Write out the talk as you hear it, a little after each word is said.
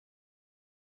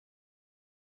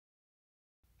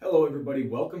Hello everybody,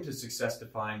 welcome to Success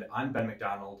Defined. I'm Ben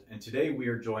McDonald, and today we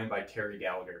are joined by Terri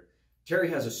Gallagher. Terri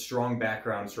has a strong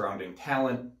background surrounding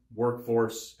talent,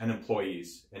 workforce, and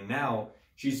employees, and now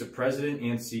she's the president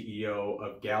and CEO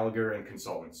of Gallagher and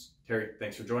Consultants. Terri,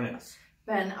 thanks for joining us.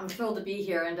 Ben, I'm thrilled to be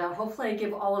here, and hopefully I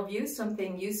give all of you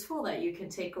something useful that you can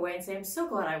take away and say, I'm so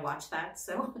glad I watched that.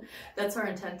 So that's our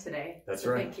intent today. That's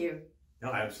so right. Thank you.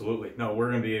 No, absolutely. No, we're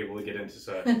going to be able to get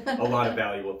into a lot of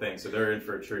valuable things, so they're in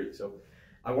for a treat. So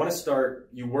I want to start,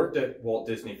 you worked at Walt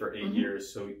Disney for 8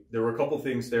 years, so there were a couple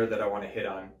things there that I want to hit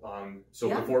on.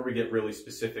 Before we get really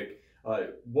specific,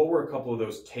 what were a couple of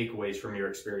those takeaways from your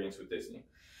experience with Disney?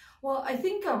 Well, I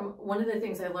think one of the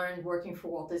things I learned working for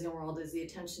Walt Disney World is the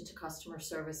attention to customer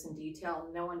service and detail.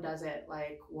 No one does it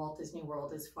like Walt Disney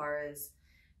World as far as,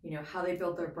 you know, how they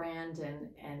build their brand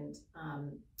and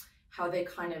how they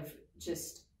kind of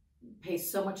just pay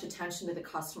so much attention to the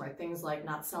customer. Things like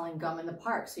not selling gum in the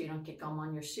park so you don't get gum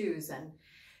on your shoes, and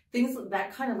things,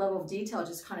 that kind of level of detail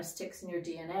just kind of sticks in your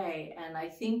DNA. And I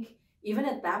think even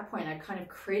at that point, I kind of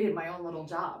created my own little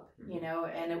job, you know,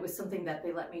 and it was something that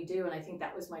they let me do. And I think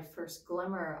that was my first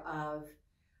glimmer of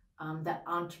that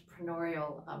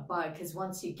entrepreneurial bug, because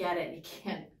once you get it, you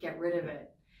can't get rid of it.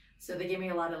 So they gave me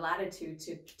a lot of latitude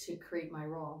to create my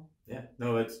role. Yeah,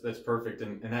 no, that's perfect.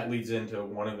 And that leads into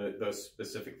one of those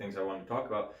specific things I wanted to talk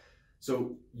about.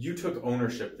 So you took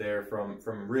ownership there from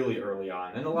really early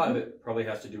on. And a lot of it probably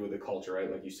has to do with the culture,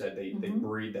 right? Like you said, they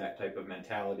breed that type of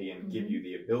mentality and give you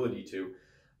the ability to.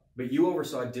 But you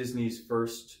oversaw Disney's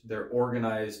their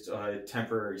organized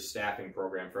temporary staffing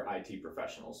program for IT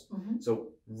professionals. So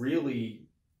really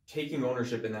taking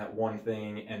ownership in that one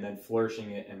thing and then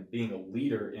flourishing it and being a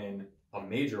leader in a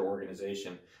major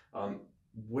organization.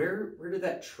 Where did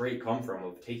that trait come from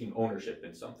of taking ownership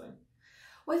in something?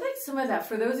 Well, I think some of that,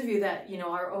 for those of you that, you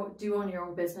know, do own your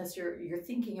own business, you're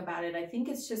thinking about it. I think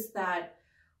it's just that,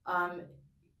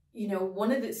 you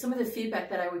know, some of the feedback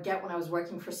that I would get when I was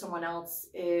working for someone else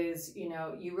is, you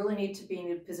know, you really need to be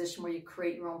in a position where you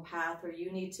create your own path, or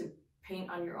you need to paint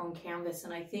on your own canvas.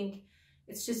 And I think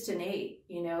it's just innate,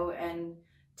 you know, and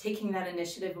taking that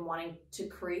initiative and wanting to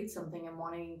create something and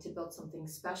wanting to build something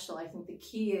special. I think the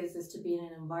key is to be in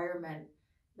an environment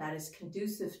that is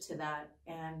conducive to that.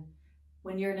 And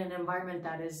when you're in an environment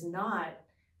that is not,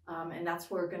 and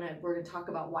that's where we're gonna talk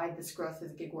about why this growth of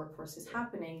the gig workforce is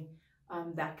happening,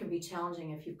 that can be challenging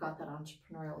if you've got that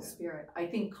entrepreneurial spirit. I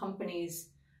think companies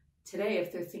today,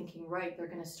 if they're thinking right, they're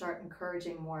gonna start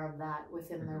encouraging more of that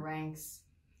within their ranks.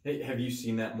 Hey, have you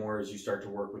seen that more as you start to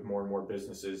work with more and more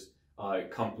businesses,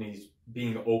 companies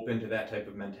being open to that type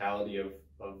of mentality of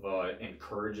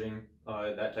encouraging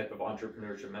that type of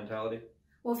entrepreneurship mentality?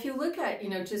 Well, if you look at, you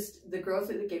know, just the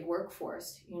growth of the gig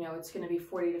workforce, you know, it's going to be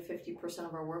 40 to 50%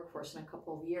 of our workforce in a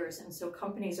couple of years. And so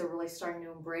companies are really starting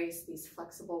to embrace these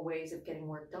flexible ways of getting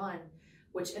work done,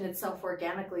 which in itself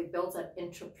organically builds that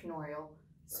entrepreneurial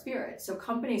spirit. So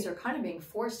companies are kind of being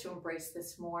forced to embrace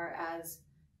this more as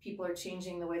people are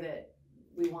changing the way that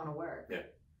we want to work.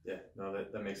 Yeah, no,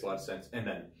 that makes a lot of sense. And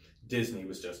then Disney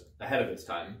was just ahead of its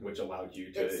time, which allowed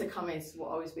you to... It's the companies will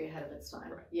always be ahead of its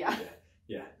time. Right.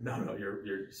 Yeah. No,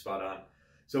 you're spot on.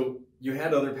 So you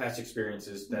had other past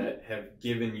experiences that have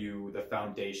given you the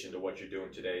foundation to what you're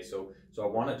doing today. So I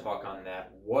want to talk on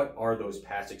that. What are those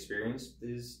past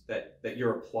experiences that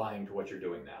you're applying to what you're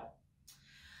doing now?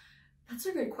 That's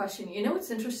a good question. You know,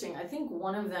 it's interesting. I think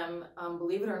one of them,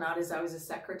 believe it or not, is I was a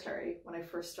secretary when I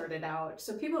first started out.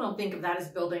 So people don't think of that as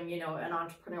building, you know, an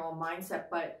entrepreneurial mindset,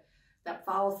 but that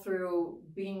follow through,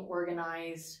 being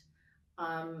organized,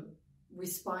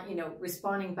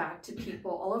 responding back to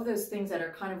people, all of those things that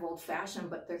are kind of old fashioned,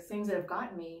 but they're things that have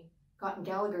gotten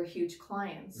Gallagher huge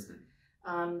clients.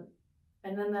 And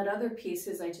then that other piece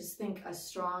is, I just think a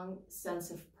strong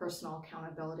sense of personal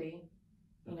accountability,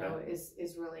 you know, is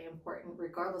really important,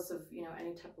 regardless of, you know,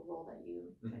 any type of role that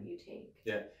you take.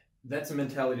 Yeah, that's a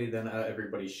mentality that not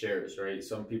everybody shares, right?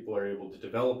 Some people are able to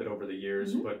develop it over the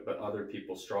years, but other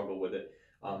people struggle with it.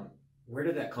 Where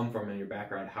did that come from in your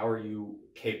background? How are you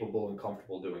capable and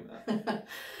comfortable doing that?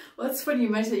 Well, it's funny you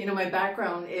mentioned, you know, my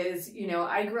background is, you know,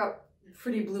 I grew up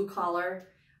pretty blue collar.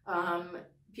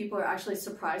 People are actually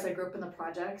surprised I grew up in the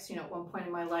projects. You know, at one point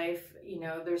in my life, you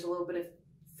know, there's a little bit of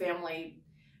family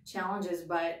challenges,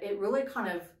 but it really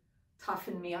kind of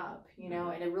toughened me up, you know,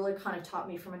 and it really kind of taught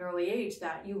me from an early age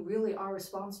that you really are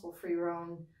responsible for your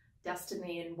own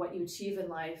destiny and what you achieve in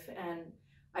life. And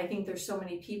I think there's so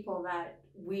many people that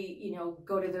you know,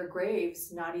 go to their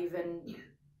graves not even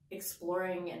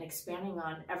exploring and expanding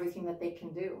on everything that they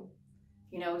can do,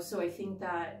 you know. So I think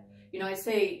that You know, I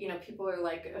say, you know, people are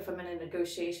like, if I'm in a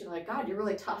negotiation, like, God, you're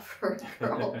really tough for a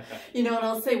girl. You know, and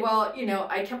I'll say, well, you know,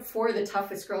 I kept 4 of the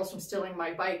toughest girls from stealing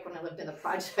my bike when I lived in the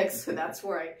projects. So that's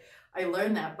where I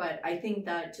learned that. But I think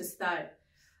that just that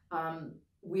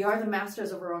we are the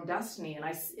masters of our own destiny.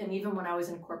 And even when I was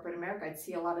in corporate America, I'd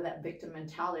see a lot of that victim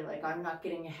mentality. Like, I'm not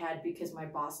getting ahead because my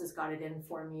boss has got it in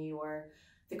for me, or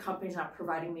the company's not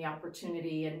providing me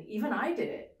opportunity. And even I did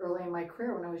it early in my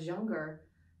career when I was younger.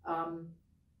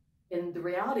 And the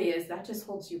reality is that just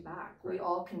holds you back. Right. We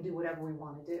all can do whatever we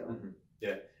want to do. Mm-hmm.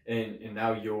 Yeah. And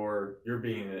now you're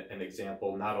being an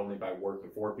example, not only by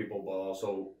working for people, but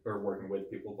also, or working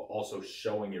with people, but also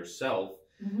showing yourself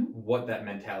what that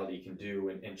mentality can do,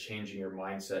 and changing your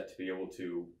mindset to be able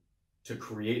to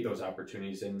create those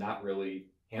opportunities and not really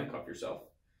handcuff yourself.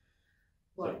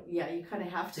 Well, so, yeah, you kind of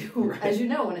have to, right. As you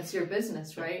know, when it's your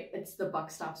business, right? It's the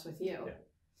buck stops with you. Yeah.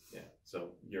 Yeah.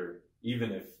 So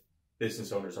even if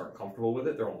business owners aren't comfortable with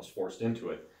it, they're almost forced into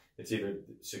it. It's either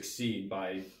succeed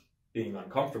by being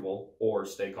uncomfortable or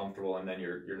stay comfortable, and then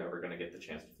you're never going to get the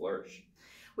chance to flourish.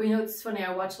 Well, you know, it's funny.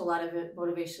 I watch a lot of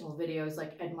motivational videos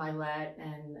like Ed Milet,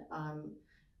 and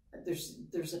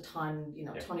there's a ton, you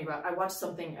know, Tony Robbins. I watch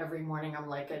something every morning. I'm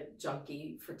like a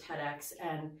junkie for TEDx.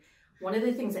 And one of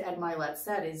the things that Ed Milet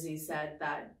said is, he said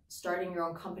that starting your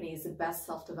own company is the best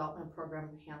self-development program,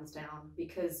 hands down,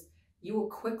 because you will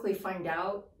quickly find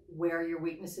out where your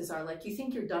weaknesses are. Like, you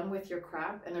think you're done with your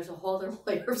crap, and there's a whole other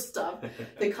layer of stuff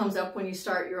that comes up when you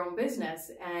start your own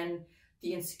business, and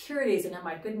the insecurities, and am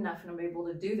I good enough, and am I able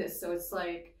to do this? So it's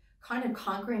like kind of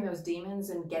conquering those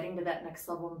demons and getting to that next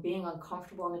level, and being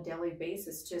uncomfortable on a daily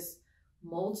basis just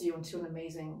molds you into an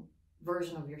amazing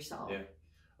version of yourself.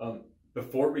 Yeah.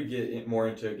 Before we get more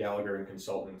into Gallagher and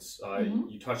Consultants,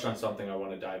 you touched on something I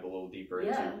want to dive a little deeper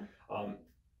into.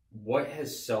 What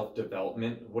has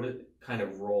self-development, what kind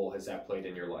of role has that played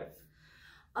in your life?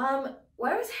 Well,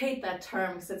 I always hate that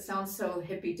term because it sounds so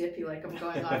hippy-dippy, like I'm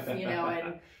going off, you know,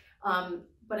 and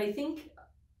but I think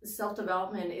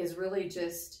self-development is really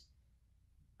just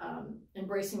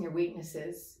embracing your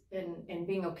weaknesses and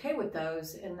being okay with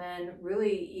those, and then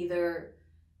really either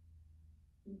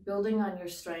building on your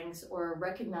strengths or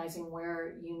recognizing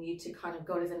where you need to kind of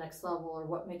go to the next level, or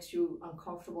what makes you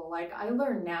uncomfortable. Like, I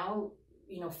learn now,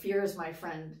 you know, fear is my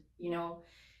friend. You know,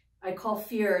 I call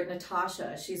fear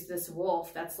Natasha. She's this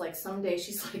wolf that's like, some days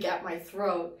she's like at my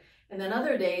throat, and then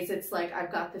other days it's like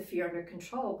I've got the fear under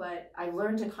control, but I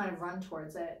learned to kind of run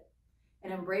towards it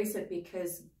and embrace it,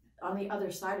 because on the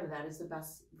other side of that is the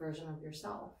best version of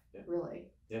yourself, really.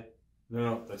 Yeah.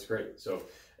 No, that's great. So,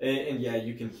 and yeah,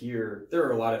 you can hear, there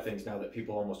are a lot of things now that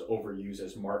people almost overuse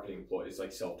as marketing ploys,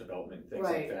 like self-development, things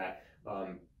like that.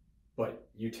 But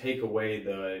you take away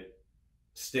the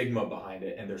stigma behind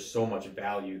it, and there's so much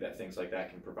value that things like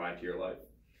that can provide to your life.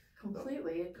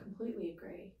 Completely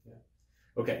agree. Yeah.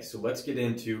 Okay, so let's get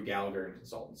into Gallagher and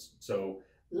Consultants. So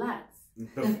let's.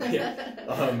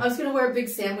 I was going to wear a big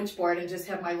sandwich board and just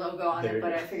have my logo on it,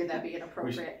 but I figured that'd be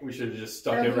inappropriate. We should have just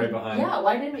stuck it right behind. Yeah,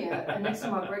 why didn't you? And next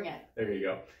time I'll bring it. There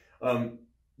you go.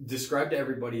 Describe to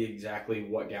everybody exactly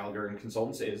what Gallagher and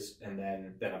Consultants is, and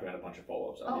then I've got a bunch of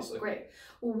follow-ups, obviously. Oh, great.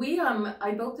 Well,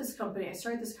 I built this company. I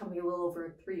started this company a little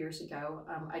over 3 years ago.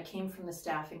 I came from the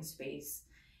staffing space,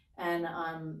 and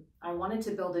I wanted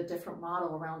to build a different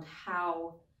model around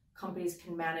how companies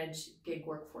can manage gig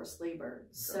workforce labor.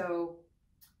 Okay. So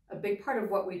a big part of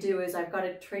what we do is I've got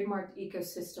a trademarked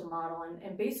ecosystem model,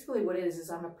 and basically what it is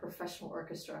I'm a professional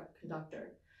orchestra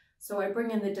conductor. So I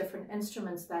bring in the different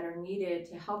instruments that are needed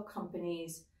to help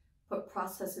companies put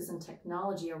processes and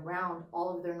technology around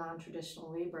all of their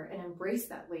non-traditional labor and embrace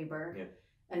that labor,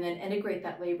 and then integrate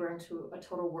that labor into a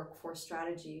total workforce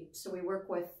strategy. So we work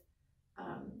with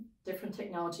different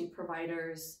technology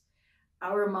providers.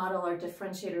 Our model, our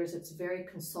differentiator is it's very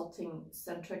consulting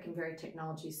centric and very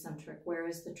technology centric,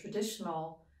 whereas the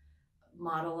traditional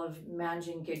model of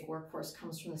managing gig workforce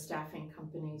comes from the staffing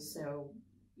companies. So,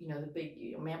 you know, the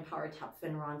big Manpower,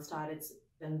 Tapfin, Randstad,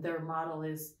 and their model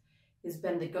has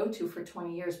been the go-to for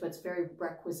 20 years, but it's very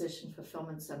requisition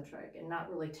fulfillment centric and not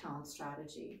really talent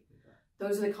strategy. Okay.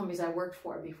 Those are the companies I worked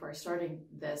for before I started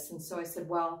this. And so I said,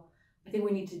 well, I think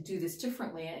we need to do this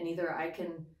differently, and either I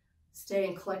can stay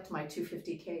and collect my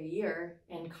 $250K a year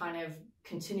and kind of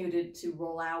continue to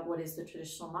roll out what is the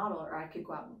traditional model, or I could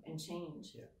go out and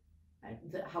change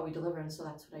how we deliver. And so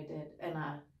that's what I did. And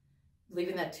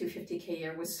leaving that $250K a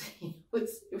year was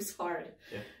hard.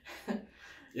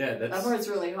 Yeah, that part's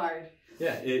really hard.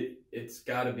 Yeah, it's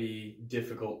got to be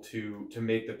difficult to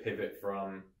make the pivot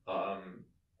from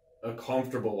a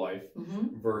comfortable life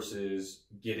versus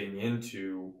getting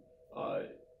into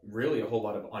really a whole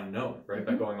lot of unknown, right?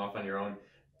 By going off on your own.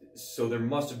 So there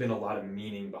must have been a lot of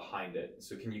meaning behind it.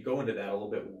 So can you go into that a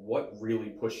little bit? What really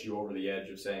pushed you over the edge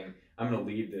of saying, I'm going to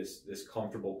leave this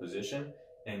comfortable position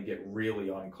and get really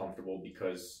uncomfortable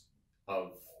because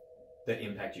of the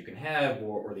impact you can have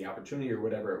or the opportunity or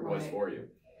whatever it was for you?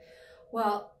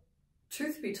 Well,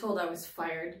 truth be told, I was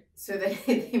fired, so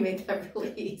they made that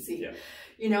really easy. Yeah.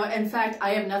 You know, in fact,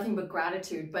 I have nothing but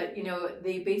gratitude, but, you know,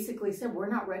 they basically said, we're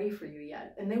not ready for you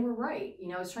yet. And they were right. You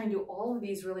know, I was trying to do all of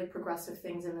these really progressive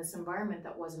things in this environment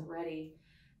that wasn't ready.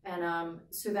 And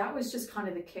so that was just kind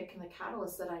of the kick and the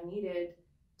catalyst that I needed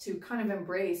to kind of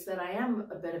embrace that I am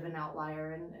a bit of an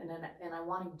outlier and I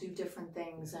want to do different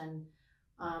things. And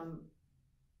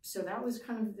so that was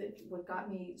kind of what got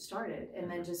me started. And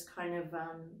then just kind of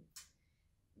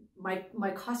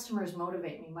my customers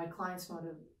motivate me, my clients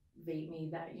motivate me,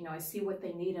 that, you know, I see what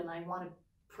they need and I want to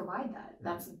provide that.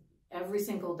 That's every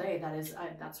single day.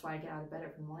 That's why I get out of bed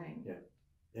every morning.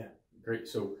 Yeah, great.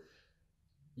 So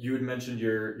you had mentioned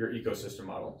your ecosystem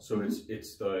model. So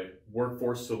it's the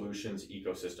workforce solutions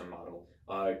ecosystem model.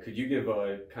 Could you give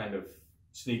a kind of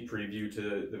sneak preview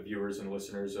to the viewers and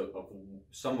listeners of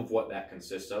some of what that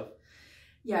consists of?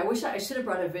 Yeah, I wish I should have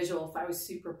brought a visual if I was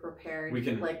super prepared. We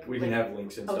can have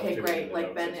links and stuff. Okay, too, great.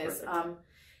 Like Ben is.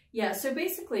 Yeah, so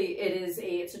basically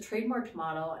it's a trademarked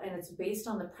model, and it's based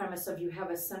on the premise of you have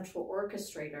a central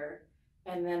orchestrator,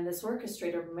 and then this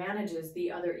orchestrator manages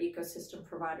the other ecosystem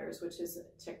providers, which is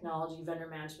technology, vendor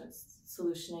management,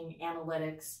 solutioning,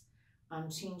 analytics,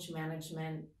 change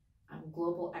management,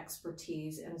 global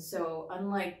expertise. And so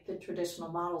unlike the traditional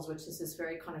models, which is this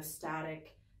very kind of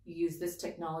static, you use this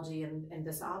technology and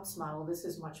this ops model, this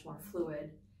is much more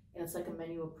fluid, and it's like a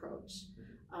menu approach.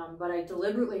 But I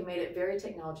deliberately made it very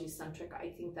technology centric. I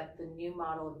think that the new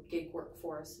model of gig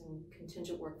workforce and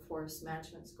contingent workforce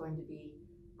management is going to be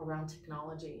around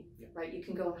technology, right? You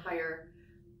can go and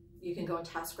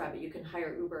TaskRabbit, you can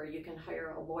hire Uber, you can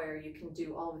hire a lawyer, you can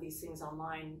do all of these things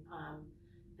online,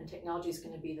 and technology is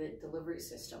going to be the delivery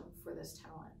system for this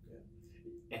talent.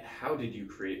 And how did you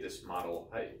create this model?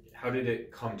 How did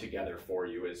it come together for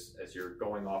you as you're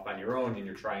going off on your own and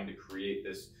you're trying to create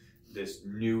this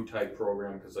new type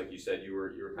program? Because like you said, you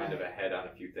were kind of ahead on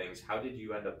a few things. How did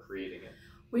you end up creating it?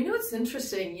 Well, you know, it's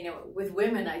interesting, you know, with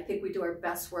women, I think we do our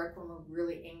best work when we're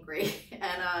really angry.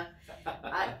 And,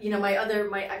 you know,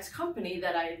 my ex-company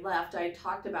that I left, I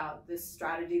talked about this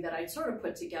strategy that I'd sort of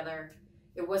put together.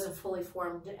 It wasn't fully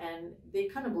formed, and they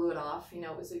kind of blew it off. You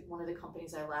know, it was one of the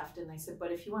companies I left, and they said, but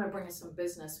if you want to bring us some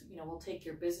business, you know, we'll take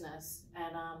your business.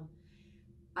 And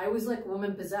I was like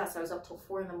woman possessed. I was up till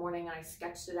 4 a.m. and I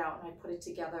sketched it out and I put it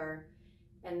together.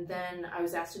 And then I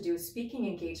was asked to do a speaking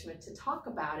engagement to talk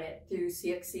about it through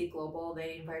CXC Global.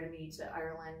 They invited me to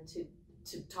Ireland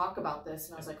to talk about this.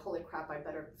 And I was like, holy crap, I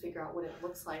better figure out what it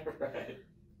looks like. Right.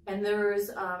 And there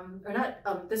was,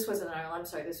 this wasn't in Ireland, I'm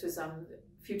sorry, this was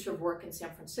Future of Work in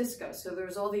San Francisco. So there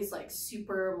was all these like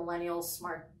super millennial,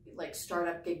 smart, like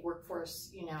startup gig workforce,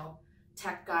 you know,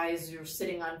 tech guys who were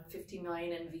sitting on 50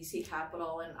 million in VC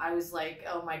capital. And I was like,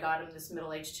 oh my God, I'm this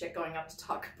middle-aged chick going up to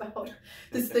talk about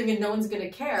this thing and no one's going to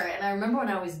care. And I remember when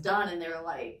I was done and they were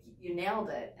like, you nailed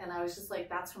it. And I was just like,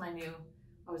 that's when I knew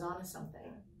I was onto something.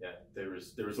 Yeah, there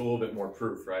was a little bit more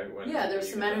proof, right? Yeah, there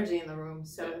was some energy in the room.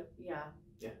 So yeah,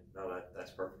 no, that's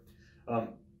perfect.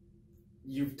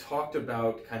 You've talked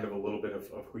about kind of a little bit of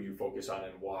who you focus on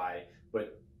and why,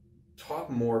 but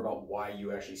talk more about why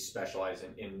you actually specialize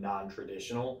in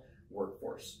non-traditional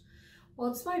workforce. Well,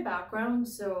 it's my background,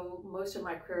 so most of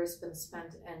my career has been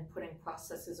spent in putting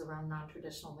processes around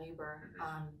non-traditional labor.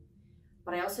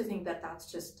 But I also think that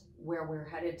that's just where we're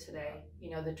headed today. You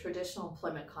know, the traditional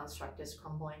employment construct is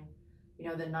crumbling. You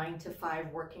know, the 9 to 5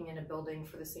 working in a building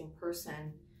for the same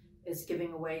person is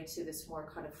giving way to this more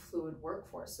kind of fluid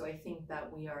workforce. So I think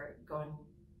that we are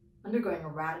undergoing a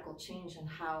radical change in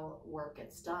how work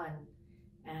gets done.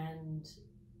 And,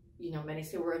 you know, many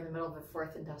say we're in the middle of a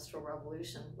 4th industrial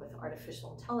revolution with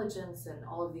artificial intelligence and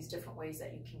all of these different ways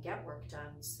that you can get work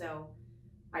done. So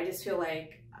I just feel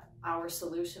like our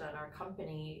solution at our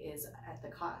company is at the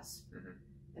cusp.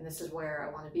 And this is where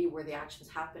I want to be, where the action's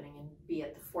happening, and be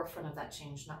at the forefront of that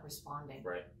change, not responding.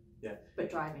 Right. Yeah. But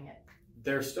driving it.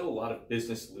 There's still a lot of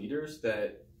business leaders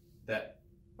that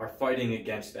are fighting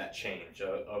against that change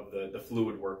of the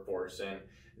fluid workforce and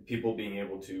people being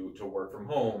able to work from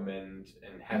home and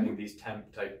having these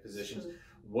temp type positions.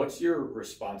 What's your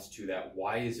response to that?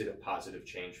 Why is it a positive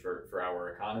change for our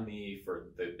economy, for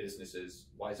the businesses?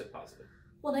 Why is it positive?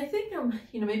 Well, I think,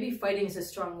 maybe fighting is a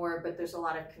strong word, but there's a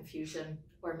lot of confusion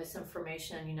or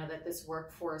misinformation, that this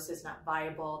workforce is not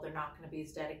viable. They're not going to be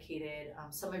as dedicated.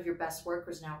 Some of your best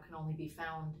workers now can only be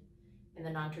found in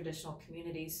the non-traditional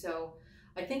communities. So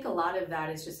I think a lot of that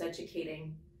is just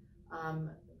educating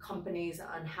companies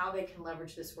on how they can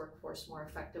leverage this workforce more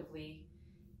effectively,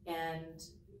 and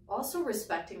also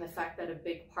respecting the fact that a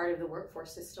big part of the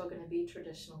workforce is still going to be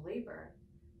traditional labor,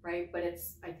 right? But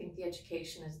I think the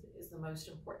education is the most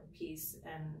important piece,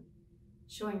 and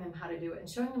showing them how to do it and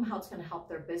showing them how it's going to help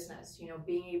their business.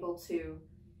 Being able to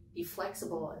be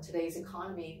flexible in today's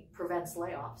economy prevents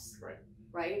layoffs,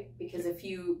 right? Because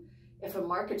if a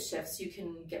market shifts, you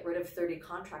can get rid of 30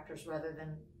 contractors rather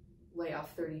than lay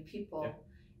off 30 people. Yeah.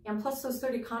 And plus those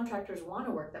 30 contractors want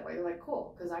to work that way. They're like,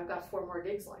 cool, because I've got 4 more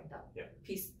gigs lined up. Yeah.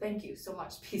 Peace. Thank you so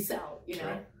much. Peace out.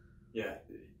 Right. Yeah.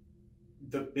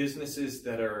 The businesses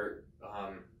that are,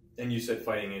 and you said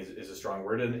fighting is a strong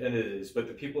word, and it is, but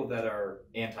the people that are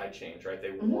anti-change, right?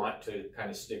 They want to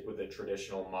kind of stick with the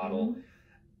traditional model.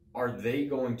 Are they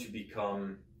going to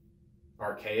become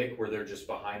archaic, where they're just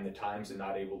behind the times and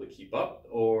not able to keep up,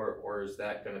 or is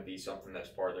that going to be something that's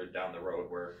farther down the road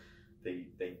where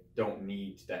they don't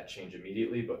need that change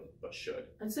immediately, but should?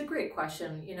 That's a great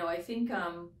question. I think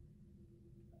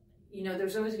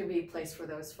there's always going to be a place for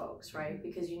those folks, right?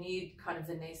 Because you need kind of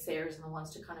the naysayers and the ones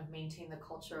to kind of maintain the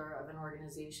culture of an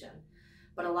organization.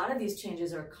 But a lot of these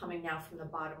changes are coming now from the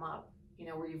bottom up,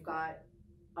 where you've got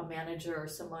a manager or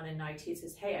someone in IT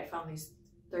says, hey, I found these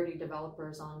 30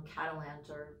 developers on Catalant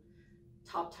or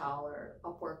TopTal or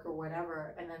Upwork or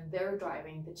whatever, and then they're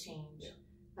driving the change,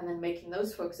 and then making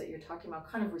those folks that you're talking about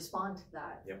kind of respond to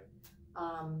that.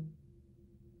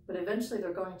 But eventually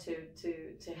they're going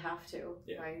to have to,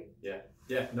 right?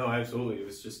 Yeah. No, absolutely.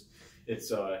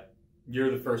 It's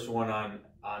you're the first one on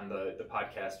the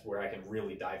podcast where I can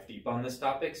really dive deep on this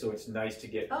topic, so it's nice to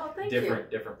get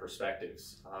different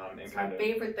perspectives. It's my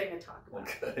favorite thing to talk about.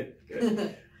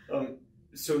 Good.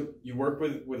 So you work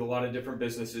with a lot of different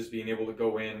businesses, being able to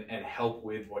go in and help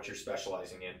with what you're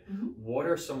specializing in. What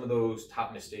are some of those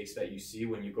top mistakes that you see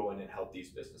when you go in and help these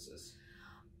businesses?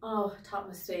 Oh, top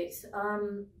mistakes.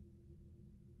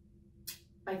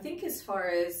 I think as far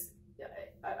as,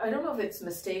 I don't know if it's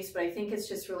mistakes, but I think it's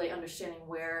just really understanding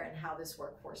where and how this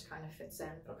workforce kind of fits in.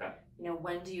 Okay.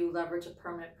 When do you leverage a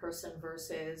permanent person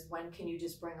versus when can you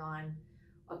just bring on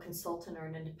a consultant or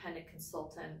an independent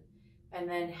consultant? And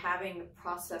then having a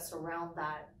process around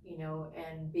that,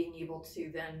 and being able to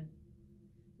then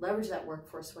leverage that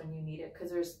workforce when you need it.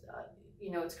 Because there's,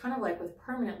 it's kind of like with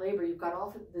permanent labor, you've got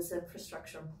all this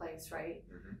infrastructure in place, right?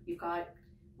 You've got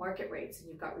market rates and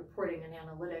you've got reporting and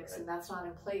analytics, and that's not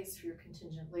in place for your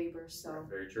contingent labor. So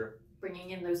very true. Bringing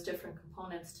in those different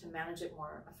components to manage it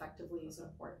more effectively is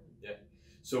important. Yeah.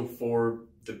 So for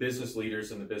the business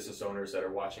leaders and the business owners that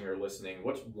are watching or listening,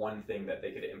 what's one thing that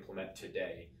they could implement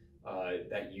today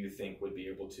that you think would be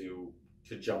able to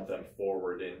jump them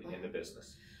forward in the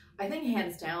business? I think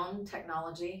hands down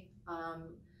technology.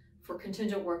 For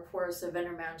contingent workforce, a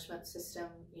vendor management system,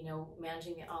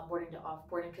 managing the onboarding to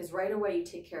offboarding, because right away you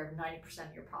take care of 90%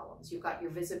 of your problems. You've got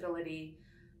your visibility,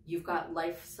 you've got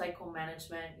life cycle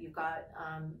management, you've got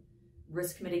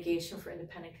risk mitigation for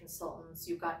independent consultants,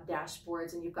 you've got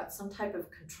dashboards, and you've got some type of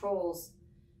controls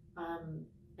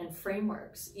and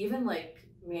frameworks. Even like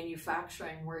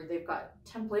manufacturing, where they've got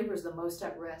temp labor is the most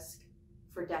at risk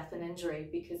for death and injury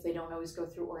because they don't always go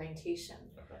through orientation.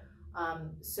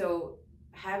 So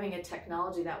having a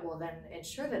technology that will then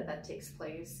ensure that takes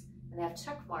place and have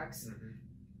check marks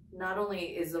not only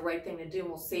is the right thing to do and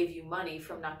will save you money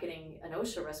from not getting an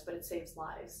OSHA risk, but it saves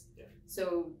lives.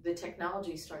 So the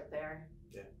technology start there.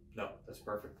 No, that's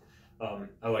perfect.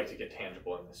 I like to get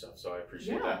tangible in this stuff, so I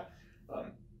appreciate that.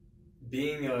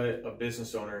 Being a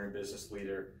business owner and a business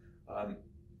leader,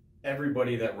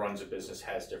 everybody that runs a business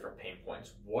has different pain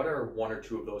points. What are one or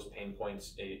two of those pain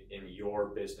points in your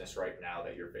business right now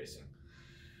that you're facing?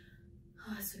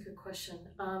 Oh, that's a good question.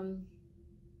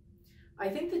 I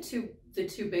think the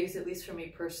two biggest, at least for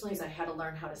me personally, is I had to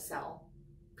learn how to sell.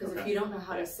 Because if you don't know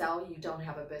how to sell, you don't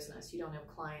have a business, you don't have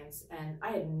clients. And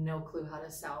I had no clue how to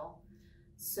sell.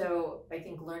 So I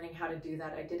think learning how to do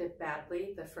that, I did it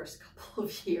badly the first couple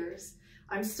of years.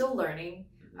 I'm still learning.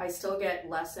 I still get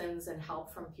lessons and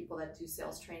help from people that do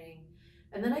sales training.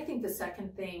 And then I think the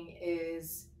second thing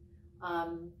is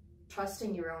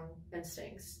trusting your own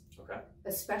instincts.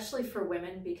 Especially for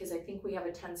women, because I think we have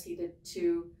a tendency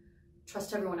to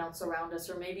trust everyone else around us,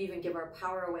 or maybe even give our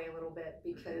power away a little bit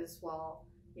because, well,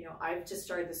 I've just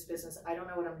started this business. I don't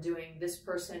know what I'm doing. This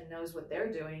person knows what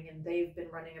they're doing and they've been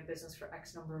running a business for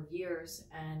X number of years.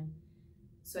 And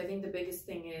So I think the biggest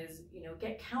thing is,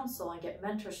 get counsel and get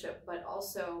mentorship, but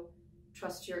also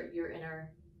trust your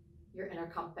inner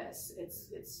compass.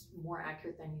 It's more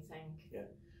accurate than you think. Yeah.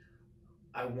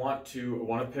 I want to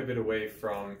pivot away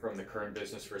from the current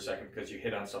business for a second, because you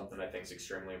hit on something I think is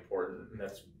extremely important, and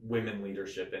that's women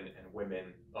leadership and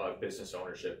women business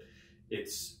ownership.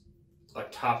 It's a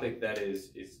topic that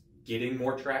is getting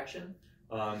more traction,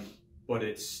 but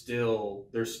there's still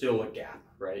a gap,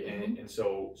 right? Mm-hmm. And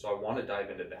so I want to dive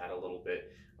into that a little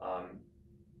bit.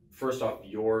 First off,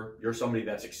 you're somebody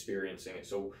that's experiencing it.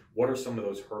 So what are some of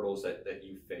those hurdles that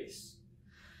you face?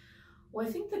 Well, I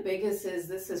think the biggest is,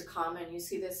 this is common. You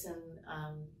see this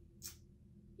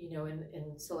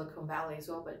in Silicon Valley as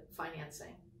well, but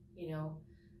financing.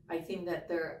 I think that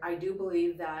I do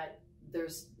believe that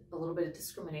there's a little bit of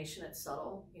discrimination. It's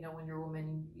subtle. When you're a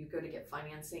woman, you go to get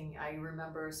financing. I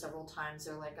remember several times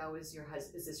they're like, "Oh, is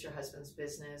this your husband's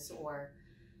business?" or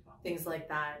things like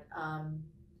that.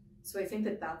 So I think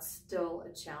that that's still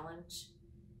a challenge.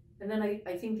 And then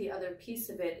I think the other piece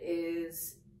of it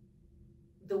is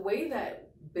the way that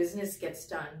business gets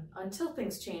done until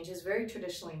things change is very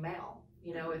traditionally male.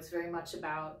 It's very much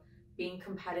about being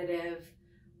competitive,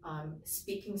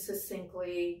 speaking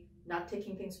succinctly, not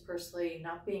taking things personally,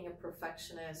 not being a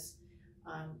perfectionist.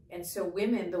 And so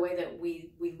women, the way that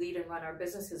we lead and run our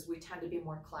businesses, we tend to be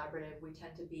more collaborative. We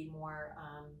tend to be more,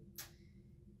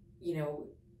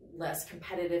 less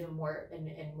competitive and more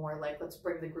like, let's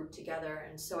bring the group together.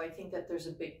 And so I think that there's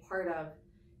a big part of,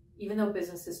 even though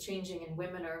business is changing and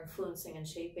women are influencing and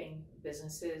shaping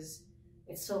businesses,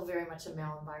 it's still very much a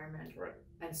male environment. Right.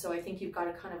 And so I think you've got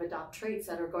to kind of adopt traits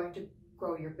that are going to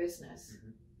grow your business.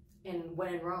 Mm-hmm. And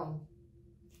when in Rome,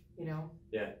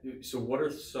 Yeah. So what are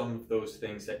some of those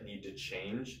things that need to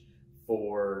change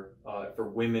for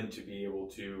women to be able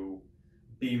to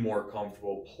be more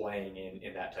comfortable playing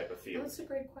in that type of field? Well, that's a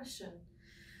great question.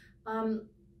 I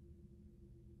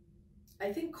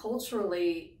think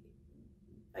culturally,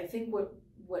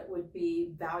 what would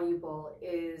be valuable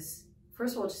is,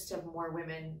 first of all, just to have more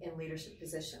women in leadership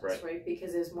positions, right?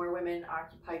 Because as more women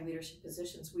occupy leadership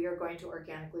positions, we are going to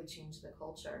organically change the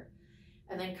culture.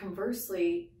 And then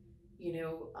conversely,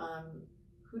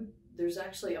 there's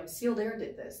actually, Sealed Air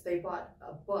did this. They bought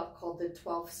a book called The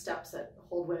 12 Steps That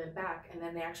Hold Women Back, and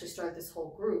then they actually started this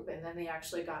whole group, and then they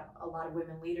actually got a lot of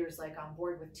women leaders on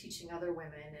board with teaching other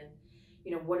women,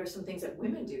 and what are some things that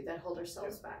women do that hold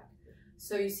ourselves back.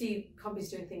 So you see companies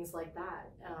doing things like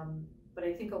that. But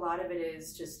I think a lot of it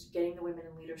is just getting the women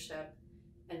in leadership,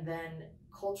 and then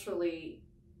culturally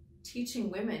teaching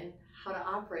women how to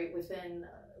operate within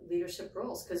leadership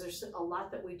roles, because there's a lot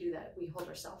that we do that we hold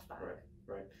ourselves back.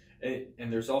 Right.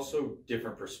 And there's also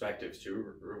different perspectives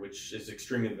too, which is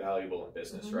extremely valuable in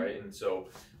business, mm-hmm. right? And so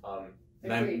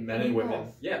men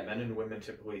and women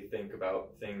typically think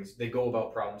about things, they go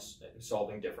about problem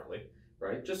solving differently,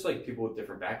 right? Just like people with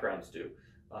different backgrounds do.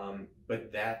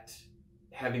 But that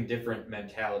having different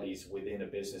mentalities within a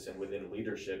business and within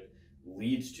leadership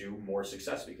leads to more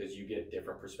success, because you get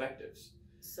different perspectives.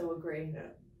 So agree. Yeah.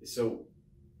 So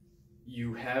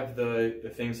you have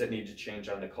the things that need to change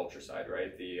on the culture side,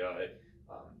 right? The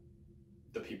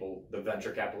people, the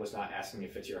venture capitalists not asking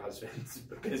if it's your husband's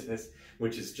business,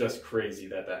 which is just crazy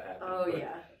that happened. Oh, but,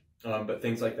 yeah. But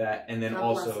things like that. And then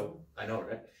also, I know,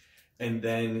 right? And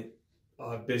then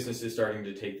businesses starting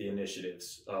to take the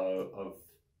initiatives of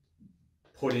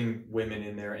putting women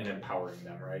in there and empowering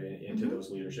them, right? Into mm-hmm. those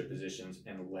leadership positions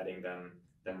and letting them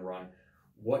run.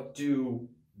 What do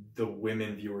the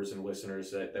women viewers and listeners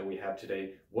that we have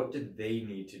today, what do they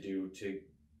need to do to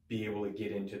be able to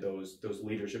get into those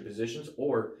leadership positions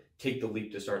or take the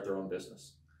leap to start their own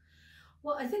business?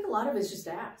 Well, I think a lot of it is just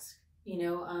ask.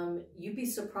 You'd be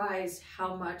surprised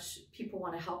how much people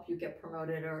want to help you get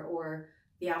promoted, or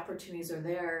the opportunities are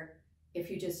there if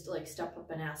you just step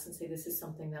up and ask and say, this is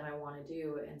something that I want to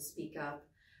do, and speak up.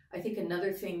 I think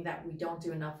another thing that we don't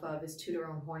do enough of is toot our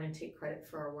own horn and take credit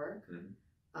for our work.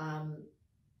 Mm-hmm.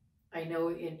 I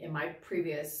know in my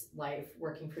previous life,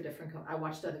 working for different companies, I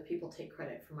watched other people take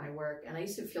credit for my work, and I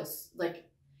used to feel like it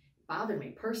bothered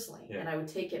me personally, and I would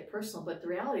take it personal. But the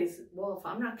reality is, well, if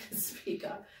I'm not going to speak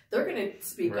up, they're going to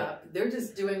speak up. They're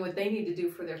just doing what they need to do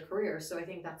for their career. So I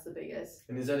think that's the biggest.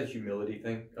 And is that a humility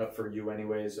thing for you,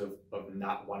 anyways, of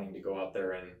not wanting to go out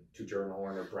there and toot your own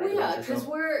horn or brag? Well, yeah, because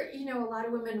we're, a lot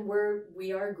of women,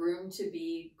 we are groomed to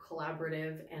be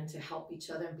collaborative and to help each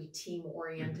other and be team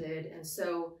oriented, mm-hmm. and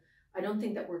so I don't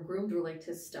think that we're groomed really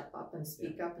to step up and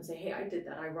speak up and say, hey, I did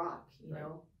that, I rock,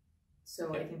 know?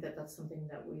 So I think that that's something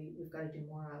that we've got to do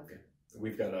more of. Okay.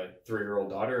 We've got a 3-year-old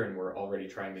daughter, and we're already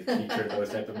trying to teach her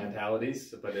those type of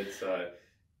mentalities, but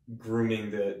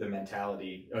grooming the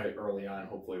mentality early on,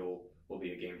 hopefully will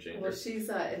be a game changer. Well, she's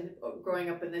and growing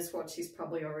up in this world, she's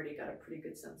probably already got a pretty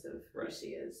good sense of who she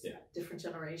is. Yeah. Different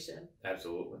generation.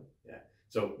 Absolutely. Yeah.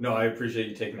 So no, I appreciate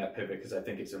you taking that pivot because I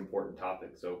think it's an important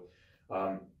topic. So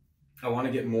I want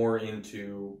to get more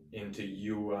into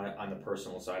you on the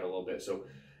personal side a little bit. So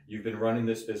you've been running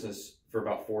this business for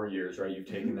about 4 years, right? You've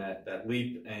taken that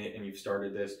leap and you've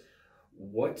started this.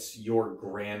 What's your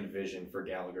grand vision for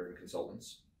Gallagher and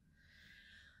Consultants?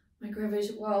 My grand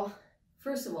vision, well,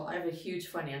 first of all, I have a huge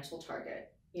financial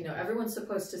target. You know, everyone's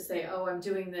supposed to say, oh, I'm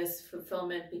doing this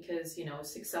fulfillment because, you know,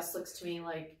 success looks to me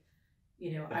like,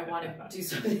 you know, I want to do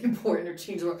something important or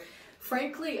change the world.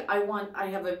 Frankly, I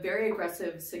have a very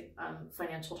aggressive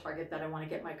financial target that I want to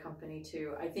get my company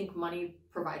to. I think money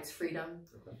provides freedom.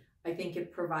 Okay. I think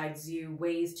it provides you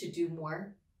ways to do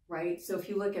more, right? So if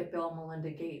you look at Bill and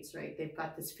Melinda Gates, right, they've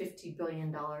got this $50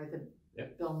 billion,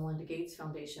 Bill and Melinda Gates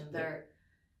Foundation. They're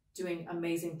doing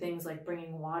amazing things like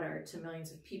bringing water to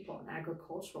millions of people and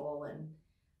agricultural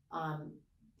and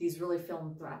these really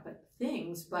philanthropic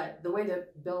things. But the way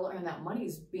that Bill earned that money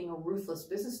is being a ruthless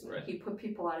businessman. Right. He put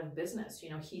people out of business.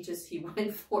 You know, he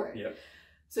went for it. Yep.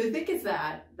 So I think it's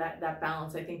that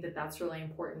balance. I think that's really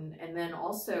important. And then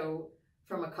also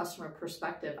from a customer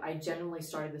perspective, I genuinely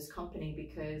started this company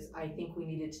because I think we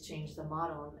needed to change the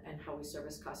model and how we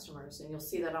service customers. And you'll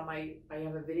see that I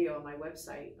have a video on my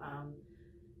website.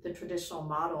 The traditional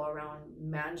model around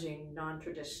managing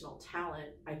non-traditional talent,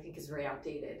 I think, is very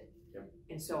outdated. Yep.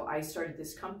 And so I started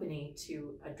this company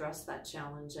to address that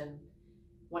challenge. And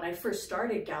when I first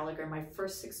started Gallagher, my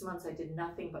first 6 months, I did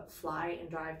nothing but fly and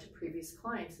drive to previous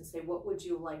clients and say, what would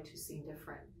you like to see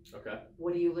different? Okay.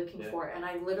 What are you looking for? And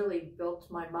I literally built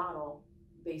my model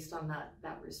based on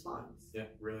that response. Yeah,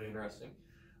 really interesting.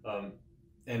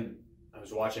 And I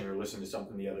was watching or listening to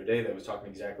something the other day that was talking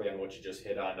exactly on what you just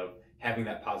hit on of having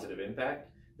that positive impact.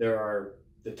 There are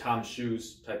the Tom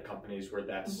Shoes type companies where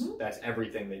that's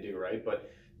everything they do, right?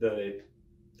 But the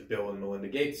Bill and Melinda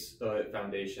Gates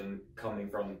Foundation coming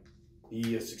from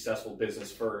be a successful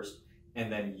business first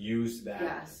and then use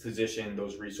that position,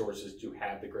 those resources to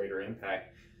have the greater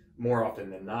impact. More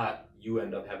often than not, you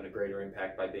end up having a greater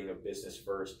impact by being a business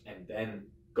first and then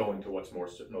going to what's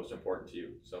most important to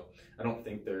you. So I don't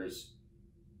think there's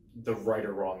the right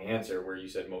or wrong answer where you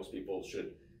said most people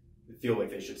should feel like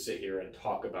they should sit here and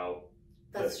talk about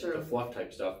the fluff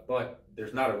type stuff, but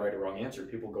there's not a right or wrong answer.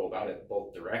 People go about it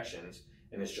both directions,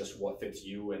 and it's just what fits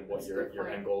you and what your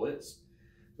end goal is.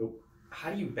 So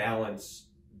how do you balance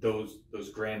those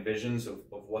grand visions of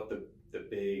what the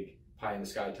big pie in the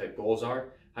sky type goals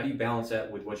are? How do you balance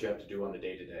that with what you have to do on the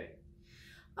day-to-day?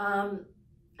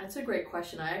 That's a great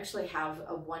question. I actually have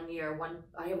a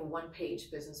one-page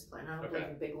business plan. I don't believe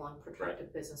in big, long,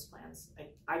 protracted business plans.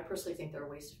 I personally think they're a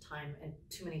waste of time and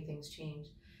too many things change.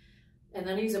 And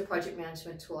then I use a project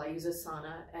management tool. I use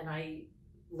Asana, and I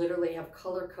literally have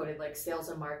color-coded like sales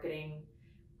and marketing,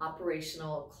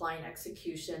 operational, client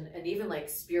execution, and even like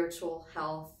spiritual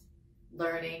health,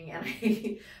 learning, and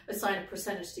I assign a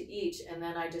percentage to each. And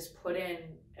then I just put in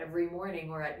every morning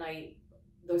or at night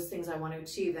those things I want to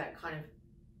achieve that kind of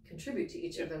contribute to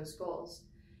each of those goals.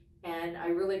 And I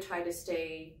really try to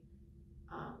stay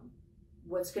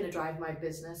what's going to drive my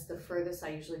business the furthest. I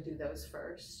usually do those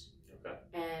first. Okay.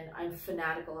 And I'm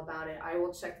fanatical about it. I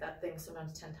will check that thing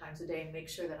sometimes 10 times a day and make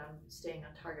sure that I'm staying on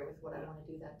target with what I want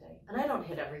to do that day. And I don't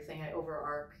hit everything. I over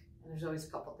arc, and there's always a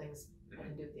couple things I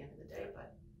can do at the end of the day.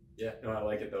 But yeah, no, I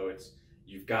like it though. It's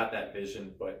you've got that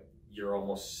vision, but you're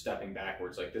almost stepping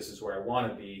backwards. Like, this is where I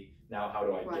want to be. Now, how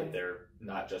do I get there?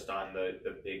 Not just on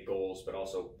the big goals, but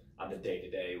also on the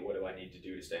day-to-day. What do I need to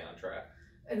do to stay on track?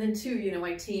 And then too, you know,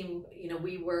 my team, you know,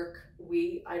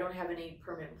 I don't have any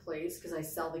permanent employees because I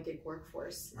sell the gig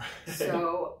workforce.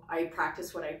 So I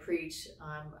practice what I preach.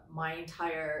 My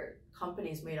entire company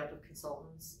is made up of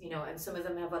consultants, you know, and some of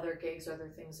them have other gigs,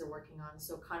 other things they're working on.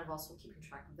 So kind of also keeping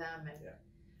track of them. And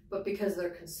but because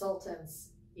they're consultants,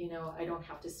 you know, I don't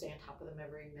have to stay on top of them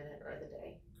every minute of the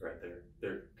day. Right,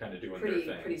 they're kind of doing their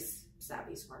thing. Pretty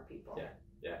savvy, smart people.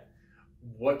 Yeah.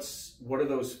 What are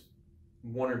those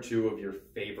one or two of your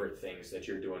favorite things that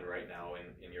you're doing right now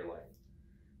in your life?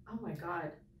 Oh my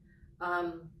God.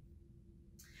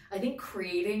 I think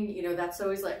creating, you know, that's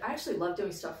always like, I actually love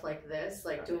doing stuff like this,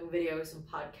 like doing videos and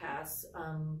podcasts.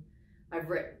 I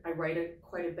write it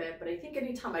quite a bit, but I think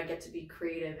anytime I get to be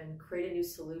creative and create a new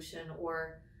solution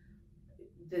or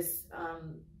this,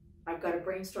 I've got a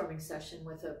brainstorming session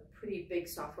with a pretty big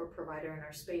software provider in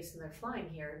our space, and they're flying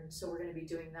here. And so we're going to be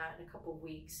doing that in a couple of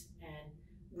weeks, and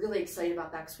really excited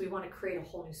about that because we want to create a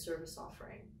whole new service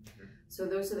offering. So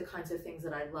those are the kinds of things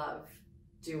that I love.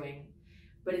 doing.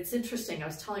 But it's interesting. I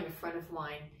was telling a friend of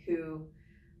mine who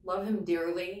love him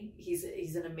dearly. He's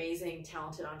an amazing,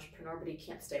 talented entrepreneur, but he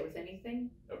can't stay with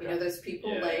anything. Okay. You know, those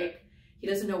people like, he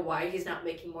doesn't know why he's not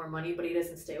making more money, but he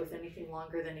doesn't stay with anything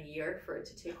longer than a year for it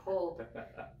to take hold.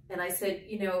 And I said,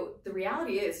 you know, the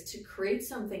reality is to create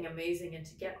something amazing and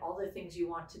to get all the things you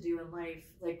want to do in life.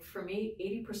 Like for me,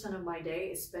 80% of my day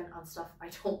is spent on stuff I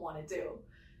don't want to do,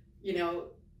 you know,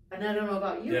 and I don't know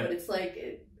about you, but it's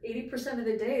like 80% of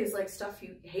the day is like stuff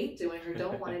you hate doing or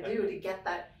don't want to do to get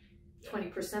that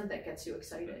 20% that gets you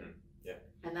excited. Yeah.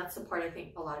 And that's the part I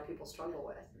think a lot of people struggle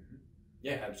with.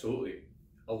 Yeah, absolutely.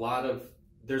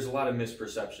 There's a lot of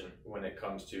misperception when it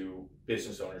comes to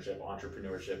business ownership,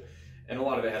 entrepreneurship, and a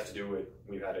lot of it has to do with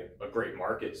we've had a great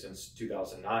market since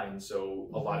 2009, so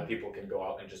a lot of people can go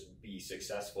out and just be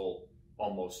successful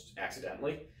almost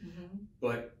accidentally.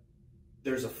 But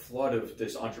there's a flood of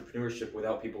this entrepreneurship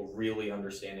without people really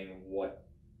understanding what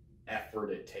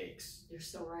effort it takes. You're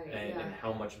so right. And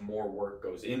how much more work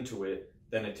goes into it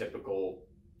than a typical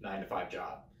 9-to-5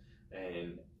 job.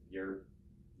 And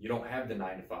you don't have the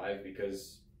 9-to-5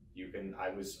 because I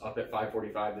was up at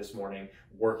 5:45 this morning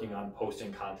working on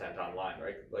posting content online,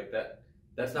 right? Like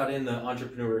that's not in the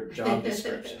entrepreneur job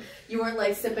description. You weren't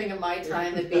like sipping a Mai Tai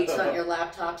on the beach on your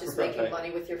laptop just making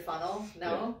money with your funnel?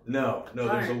 No? No,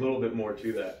 there's a little bit more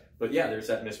to that. But yeah, there's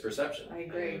that misperception. I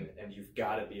agree. And you've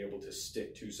got to be able to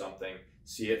stick to something,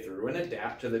 see it through, and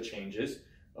adapt to the changes,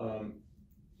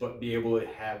 but be able to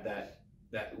have that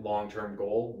long-term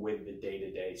goal with the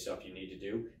day-to-day stuff you need to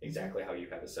do exactly how you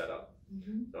have it set up.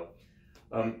 So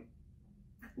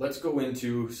let's go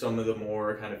into some of the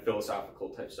more kind of philosophical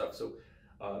type stuff. So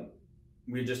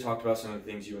we just talked about some of the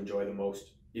things you enjoy the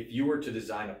most. If you were to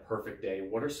design a perfect day,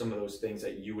 what are some of those things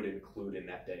that you would include in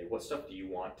that day? What stuff do you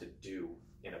want to do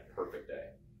in a perfect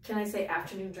day? Can I say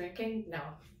afternoon drinking?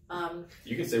 No.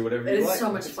 You can say whatever you like. It's so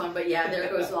much fun, but yeah, there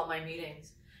goes all my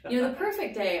meetings. You know, the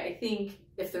perfect day, I think,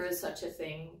 if there is such a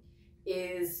thing,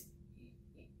 is,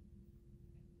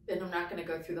 and I'm not going to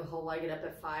go through the whole, I get up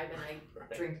at 5 and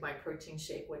I drink my protein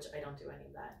shake, which I don't do any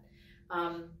of that.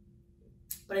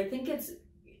 But I think it's,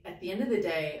 at the end of the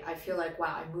day, I feel like,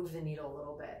 wow, I moved the needle a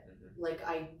little bit. Like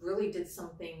I really did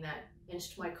something that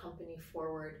inched my company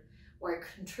forward, or I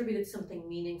contributed something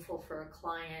meaningful for a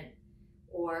client,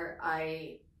 or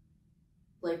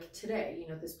like today, you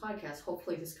know, this podcast,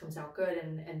 hopefully this comes out good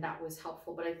and that was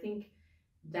helpful. But I think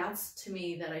that's to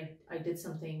me that I did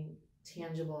something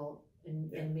tangible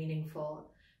and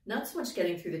meaningful. Not so much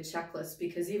getting through the checklist,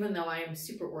 because even though I am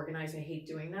super organized, I hate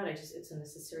doing that. It's a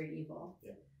necessary evil.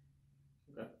 Yeah.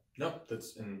 Okay. No,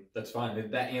 that's fine.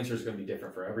 That answer is going to be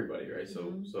different for everybody, right?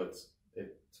 So it's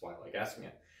why I like asking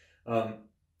it.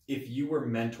 If you were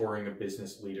mentoring a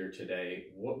business leader today,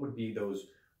 what would be those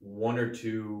 1 or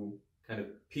 2 kind of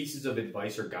pieces of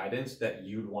advice or guidance that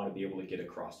you'd want to be able to get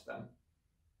across to them?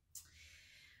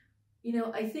 You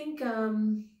know, I think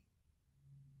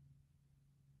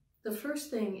the first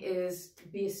thing is to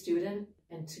be a student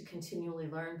and to continually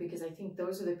learn, because I think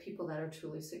those are the people that are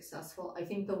truly successful. I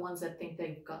think the ones that think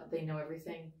they know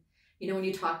everything, you know, when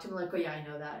you talk to them like, oh yeah, I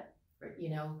know that, you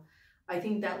know, I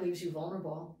think that leaves you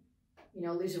vulnerable. You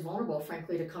know, leaves you vulnerable,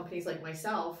 frankly, to companies like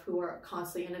myself who are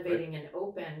constantly innovating and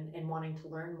open and wanting to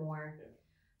learn more.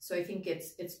 So I think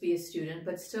it's be a student,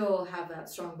 but still have that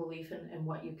strong belief in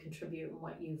what you contribute and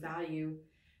what you value.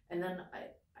 And then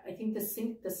I think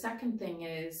the second thing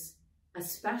is,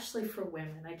 especially for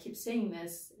women, I keep saying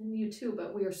this, and you too,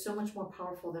 but we are so much more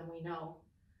powerful than we know.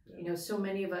 You know, so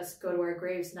many of us go to our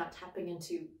graves not tapping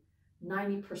into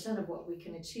 90% of what we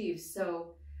can achieve.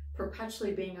 So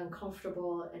perpetually being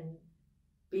uncomfortable and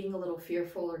being a little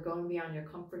fearful or going beyond your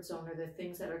comfort zone are the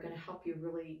things that are going to help you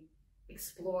really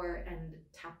explore and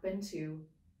tap into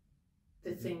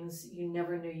the things you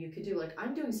never knew you could do. Like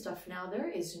I'm doing stuff now, there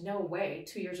is no way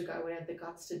 2 years ago I would have the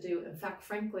guts to do. In fact,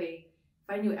 frankly,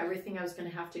 if I knew everything I was going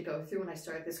to have to go through when I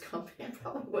started this company, I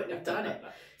probably wouldn't have done it.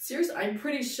 Seriously, I'm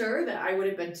pretty sure that I would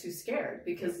have been too scared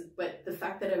but the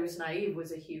fact that I was naive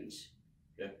was a huge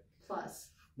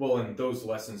plus. Well, and those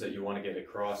lessons that you want to get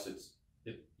across,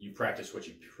 you practice what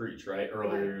you preach, right?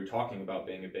 Earlier you were talking about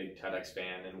being a big TEDx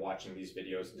fan and watching these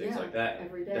videos and things like that.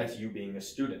 Every day. That's you being a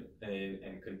student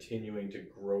and continuing to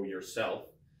grow yourself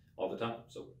all the time.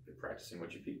 So you're practicing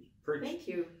what you preach. Thank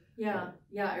you. Yeah.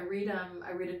 I read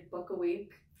a book a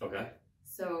week. Okay.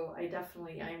 So I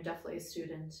am definitely a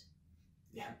student.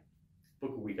 Yeah.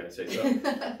 Book a week, I'd say so.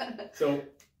 So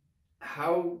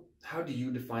how do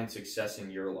you define success in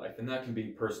your life? And that can be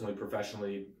personally,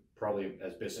 professionally, probably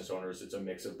as business owners, it's a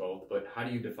mix of both, but how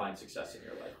do you define success in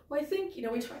your life? Well, I think,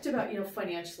 we talked about,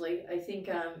 financially, I think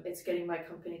it's getting my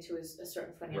company to a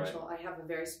certain financial, I have a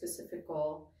very specific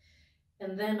goal.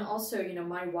 And then also,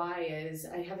 my why is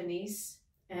I have a niece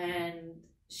and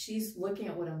she's looking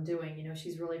at what I'm doing,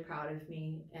 she's really proud of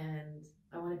me, and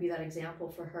I want to be that example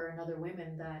for her and other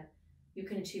women that you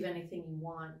can achieve anything you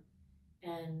want.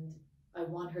 And I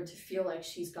want her to feel like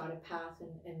she's got a path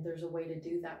and there's a way to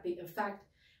do that. In fact,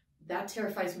 that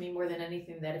terrifies me more than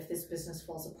anything, that if this business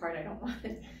falls apart, I don't want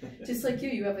it. Just like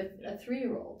you have a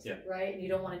 3-year-old, right? And you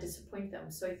don't want to disappoint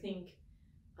them. So I think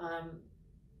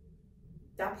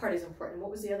that part is important.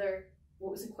 What was the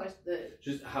question?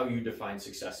 Just how you define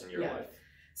success in your life.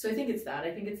 So I think it's that.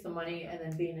 I think it's the money, and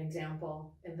then being an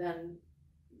example, and then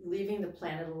leaving the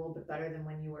planet a little bit better than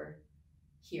when you were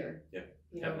here. Yeah,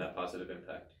 having that positive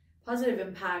impact. Positive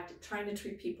impact, trying to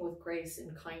treat people with grace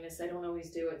and kindness. I don't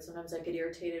always do it. Sometimes I get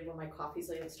irritated when my coffee's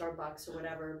late at Starbucks or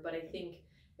whatever, but I think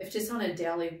if just on a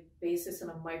daily basis in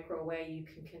a micro way, you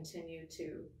can continue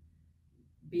to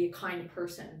be a kind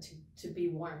person, to be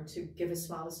warm, to give a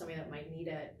smile to somebody that might need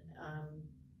it.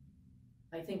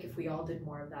 I think if we all did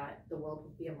more of that, the world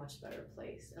would be a much better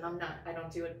place. And I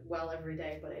don't do it well every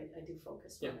day, but I do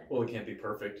focus on it. Well, it can't be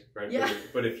perfect, right? Yeah.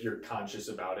 But if you're conscious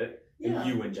about it, and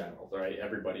you in general, right?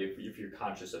 Everybody, if you're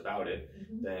conscious about it,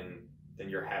 then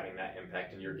you're having that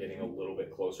impact, and you're getting a little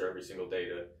bit closer every single day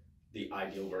to the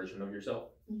ideal version of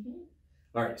yourself.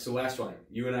 All right, so last one.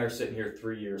 You and I are sitting here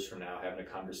 3 years from now having a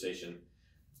conversation.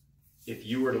 If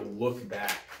you were to look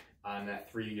back on that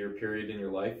 3-year period in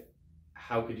your life,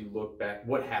 how could you look back?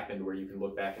 What happened where you can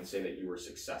look back and say that you were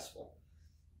successful?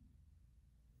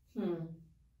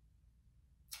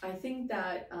 I think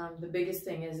that the biggest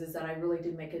thing is that I really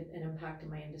did make an impact in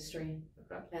my industry,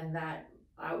 and that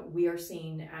we are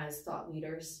seen as thought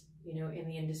leaders, in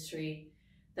the industry,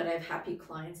 that I have happy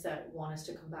clients that want us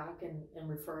to come back and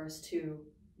refer us to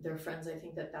their friends. I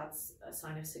think that that's a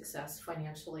sign of success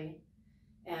financially,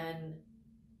 and,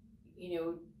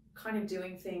 kind of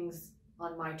doing things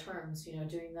on my terms,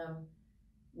 doing them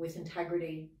with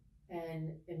integrity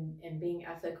and being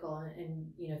ethical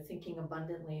and thinking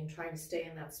abundantly and trying to stay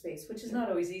in that space, which is not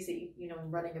always easy, in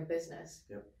running a business.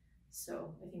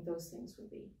 So I think those things would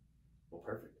be. Well,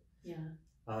 perfect. Yeah.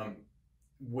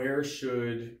 Where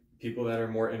should people that are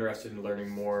more interested in learning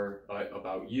more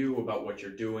about you, about what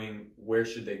you're doing, where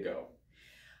should they go?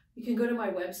 You can go to my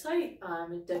website,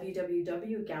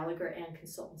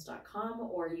 www.GallagherandConsultants.com,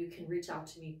 or you can reach out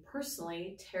to me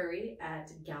personally, Terri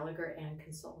at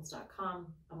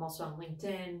GallagherandConsultants.com. I'm also on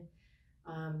LinkedIn,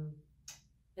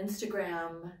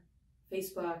 Instagram,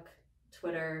 Facebook,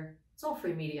 Twitter. It's all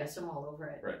free media, so I'm all over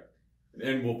it. Right.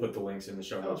 And we'll put the links in the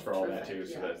show notes for all that too,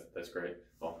 so that's great.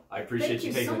 Well, I appreciate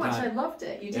you taking the time. Thank you so much. I loved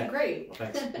it. You did great. Well,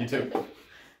 thanks. You too.